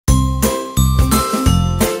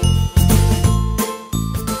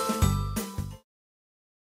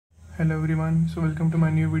Hello everyone, so welcome to my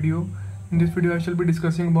new video. In this video I shall be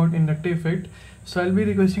discussing about inductive effect. So I'll be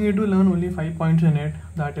requesting you to learn only 5 points in it.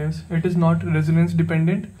 That is, it is not resonance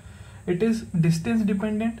dependent, it is distance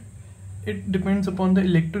dependent, it depends upon the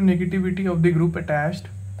electronegativity of the group attached,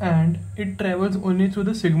 and it travels only through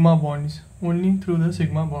the sigma bonds,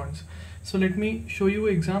 So let me show you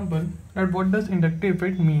an example that what does inductive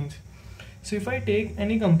effect means. So if I take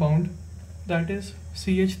any compound, that is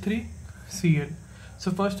CH3Cl. So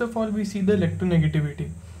first of all we see the electronegativity.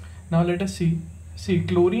 Now let us see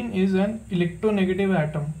chlorine is an electronegative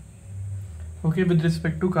atom. Okay, with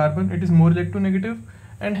respect to carbon it is more electronegative,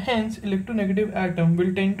 and hence electronegative atom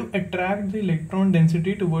will tend to attract the electron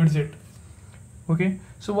density towards it. Okay,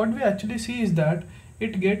 so what we actually see is that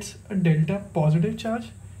it gets a delta positive charge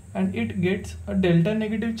and it gets a delta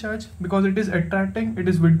negative charge because it is attracting, it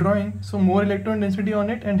is withdrawing, so more electron density on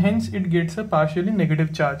it, and hence it gets a partially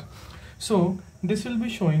negative charge. So this will be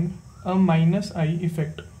showing a minus I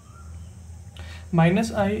effect.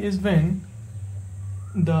 Minus I is when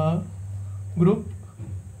the group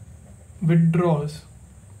withdraws.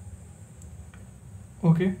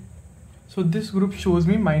 Okay, so this group shows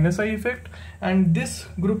me minus I effect and this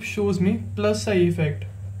group shows me plus I effect.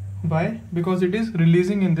 Why? Because it is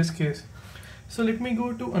releasing in this case. So let me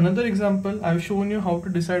go to another example. I've shown you how to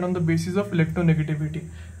decide on the basis of electronegativity.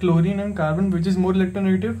 Chlorine and carbon, which is more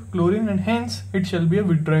electronegative? Chlorine, and hence it shall be a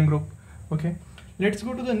withdrawing group. Okay, let's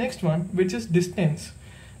go to the next one, which is distance.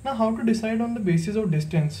 Now how to decide on the basis of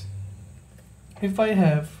distance? If I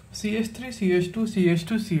have CH3, CH2,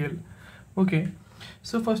 CH2, Cl. Okay,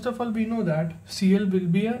 so first of all we know that Cl will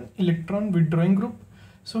be an electron withdrawing group,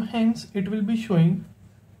 so hence it will be showing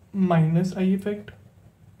minus I effect.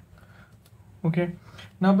 Okay,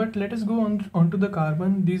 now but let us go on to the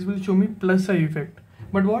carbon. These will show me plus I effect.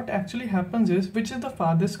 But what actually happens is, which is the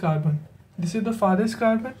farthest carbon? This is the farthest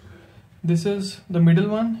carbon, this is the middle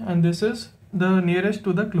one, and this is the nearest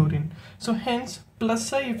to the chlorine. So hence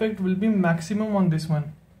plus I effect will be maximum on this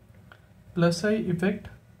one. Plus I effect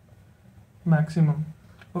maximum.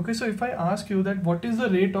 Okay, so if I ask you that what is the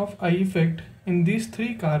rate of I effect in these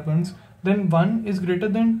three carbons, then 1 is greater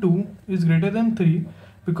than 2 is greater than 3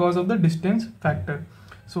 because of the distance factor.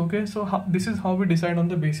 So okay, so this is how we decide on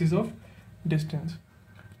the basis of distance.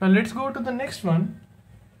 Now let's go to the next one,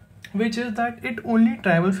 which is that it only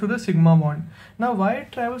travels through the sigma bond. Now why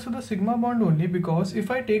it travels through the sigma bond only? Because if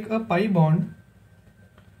I take a pi bond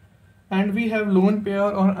and we have lone pair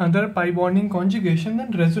or other pi bonding conjugation,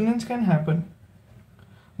 then resonance can happen.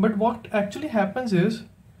 But what actually happens is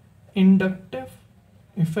inductive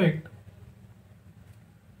effect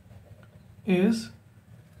is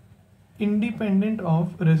independent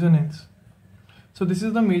of resonance. So this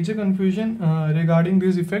is the major confusion regarding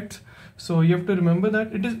these effects. So you have to remember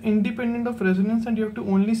that it is independent of resonance and you have to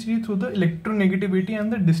only see through the electronegativity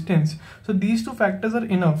and the distance. So these two factors are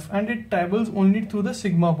enough, and it travels only through the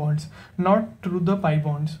sigma bonds, not through the pi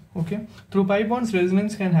bonds. Okay, through pi bonds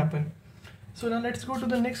resonance can happen. So now let's go to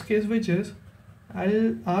the next case, which is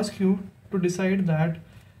I'll ask you to decide that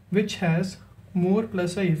which has more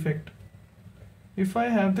plus I effect. If I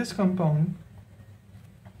have this compound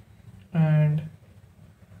and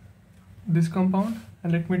this compound,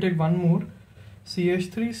 and let me take one more,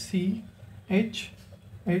 CH3, CH,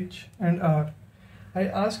 H and R. I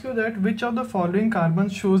ask you that which of the following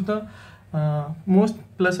carbons shows the most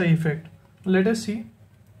plus I effect. Let us see.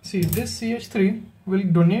 See, this CH3 will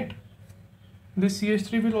donate, this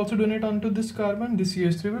CH3 will also donate onto this carbon, this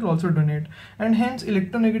CH3 will also donate, and hence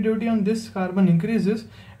electronegativity on this carbon increases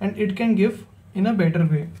and it can give in a better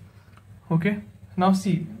way. Okay, now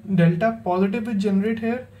see, delta positive will generate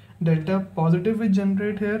here, delta positive will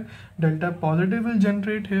generate here, delta positive will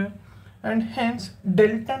generate here, and hence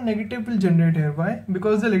delta negative will generate here. Why?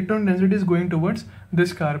 Because the electron density is going towards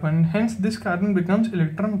this carbon, and hence this carbon becomes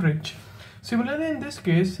electron rich. Similarly in this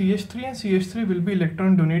case, CH3 and CH3 will be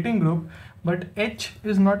electron donating group, but H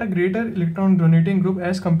is not a greater electron donating group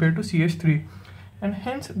as compared to CH3, and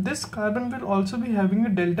hence this carbon will also be having a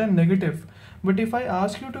delta negative. But if I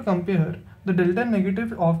ask you to compare the delta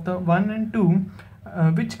negative of the 1 and 2,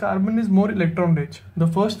 which carbon is more electron rich? The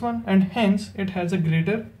first one, and hence it has a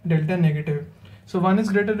greater delta negative. So 1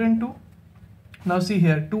 is greater than 2. Now see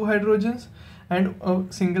here, 2 hydrogens and a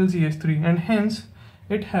single CH3, and hence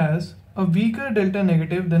it has a weaker delta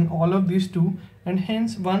negative than all of these two, and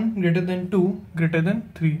hence 1 greater than 2 greater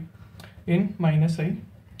than 3 in minus I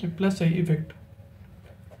plus I effect.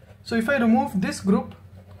 So if I remove this group,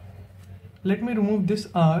 let me remove this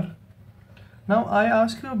R. Now I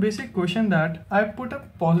ask you a basic question that I put a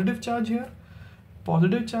positive charge here,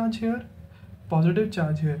 positive charge here, positive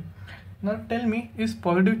charge here. Now tell me, is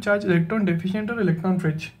positive charge electron deficient or electron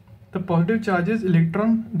rich? The positive charge is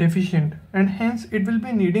electron deficient, and hence it will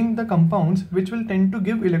be needing the compounds which will tend to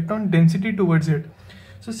give electron density towards it.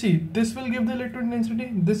 So see, this will give the electron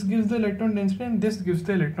density, this gives the electron density, and this gives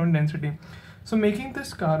the electron density. So making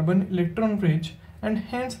this carbon electron rich, and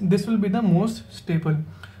hence this will be the most stable.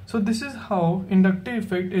 So this is how inductive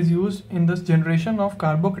effect is used in the generation of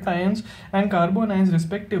carbocations and carbanions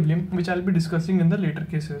respectively, which I'll be discussing in the later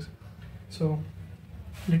cases. So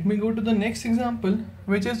let me go to the next example,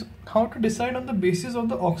 which is how to decide on the basis of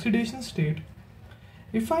the oxidation state.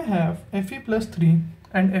 If I have Fe plus 3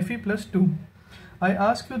 and Fe plus 2, I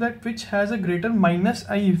ask you that which has a greater minus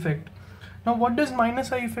I effect. Now what does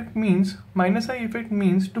minus I effect means? Minus I effect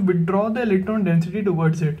means to withdraw the electron density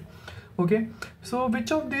towards it. Okay, so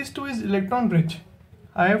which of these two is electron rich?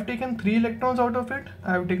 I have taken 3 electrons out of it,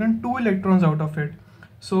 I have taken 2 electrons out of it.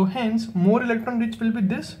 So hence more electron rich will be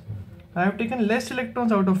this. I have taken less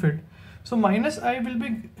electrons out of it. So minus I will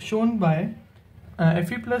be shown by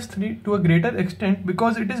Fe plus 3 to a greater extent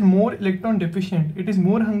because it is more electron deficient. It is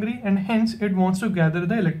more hungry and hence it wants to gather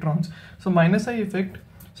the electrons. So minus I effect.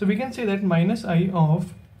 So we can say that minus I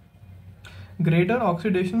of greater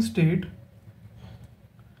oxidation state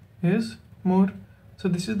is more. So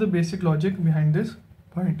this is the basic logic behind this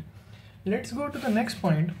point. Let's go to the next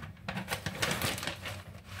point,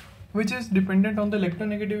 which is dependent on the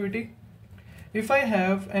electronegativity. If I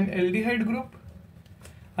have an aldehyde group,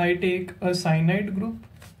 I take a cyanide group,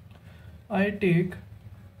 I take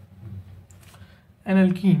an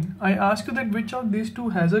alkene. I ask you that which of these two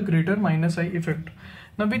has a greater minus I effect.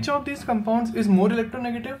 Now which of these compounds is more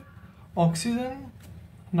electronegative? Oxygen,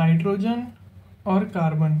 nitrogen or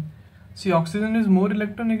carbon? See, oxygen is more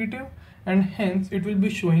electronegative and hence it will be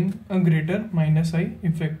showing a greater minus I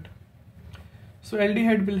effect. So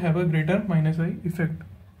aldehyde will have a greater minus I effect.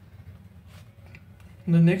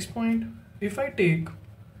 The next point, if I take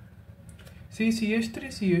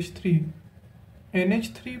CCH3CH3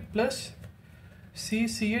 NH3 plus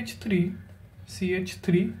CCH3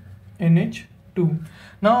 CH3 NH2.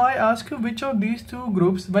 Now I ask you which of these two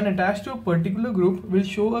groups when attached to a particular group will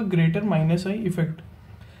show a greater minus I effect.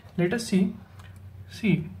 Let us see.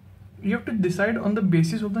 See, you have to decide on the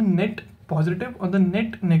basis of the net positive or the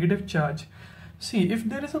net negative charge. See, if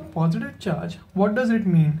there is a positive charge, what does it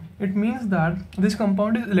mean? It means that this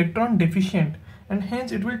compound is electron deficient and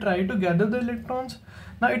hence it will try to gather the electrons.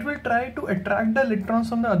 Now it will try to attract the electrons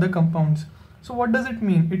from the other compounds. So what does it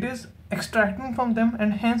mean? It is extracting from them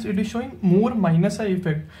and hence it is showing more minus I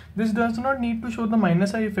effect. This does not need to show the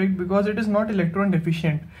minus I effect because it is not electron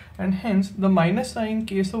deficient, and hence the minus I in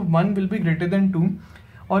case of 1 will be greater than 2,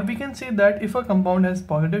 or we can say that if a compound has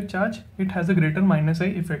positive charge, it has a greater minus I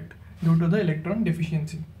effect due to the electron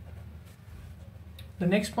deficiency. The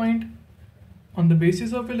next point, on the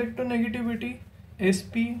basis of electronegativity,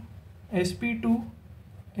 Sp, Sp2,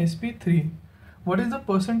 Sp3, what is the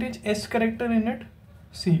percentage S character in it?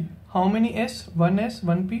 See, how many S? 1S,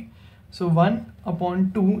 1P. So 1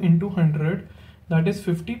 upon 2 into 100, that is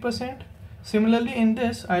 50%. Similarly in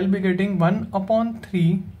this, I'll be getting 1 upon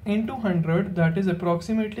 3 into 100, that is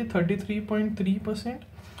approximately 33.3%.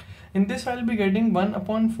 In this, I'll be getting 1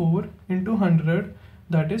 upon 4 into 100,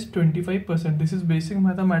 that is 25%. This is basic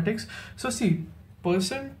mathematics. So see,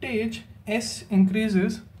 percentage S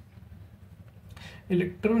increases,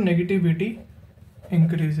 electronegativity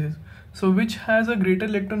increases. So which has a greater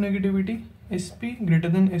electronegativity? Sp greater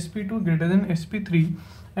than Sp2 greater than Sp3,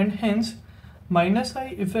 and hence minus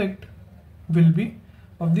I effect will be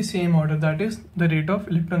of the same order, that is the rate of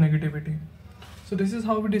electronegativity. So this is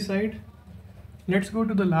how we decide. Let's go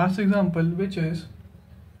to the last example, which is,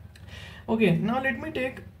 okay, now let me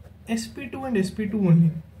take Sp2 and Sp2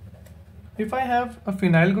 only. If I have a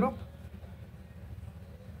phenyl group,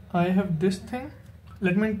 I have this thing.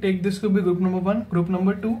 Let me take this to be group number 1, group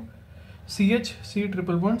number 2, CH, C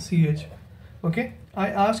triple bond, CH. Okay, I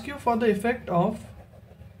ask you for the effect of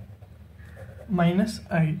minus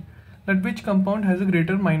I, that which compound has a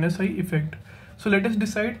greater minus I effect. So let us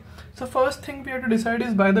decide. So first thing we have to decide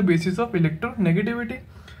is by the basis of electronegativity.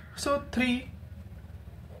 So 3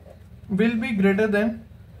 will be greater than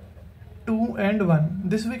 2 and 1.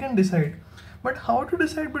 This we can decide. But how to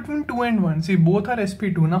decide between 2 and 1? See, both are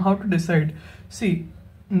Sp2. Now how to decide? See,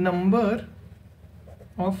 number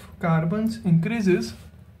of carbons increases,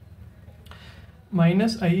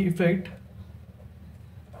 minus I effect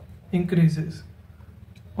increases.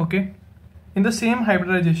 Okay, in the same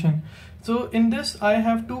hybridization. So in this I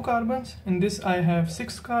have 2 carbons, in this I have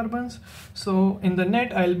 6 carbons. So in the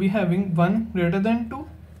net I'll be having 1 greater than 2.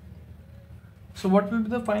 So what will be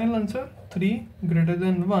the final answer? 3 greater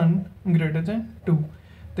than 1 greater than 2.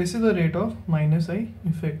 This is the rate of minus I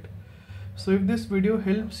effect. So if this video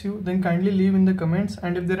helps you, then kindly leave in the comments,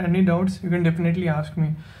 and if there are any doubts, you can definitely ask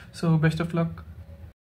me. So best of luck.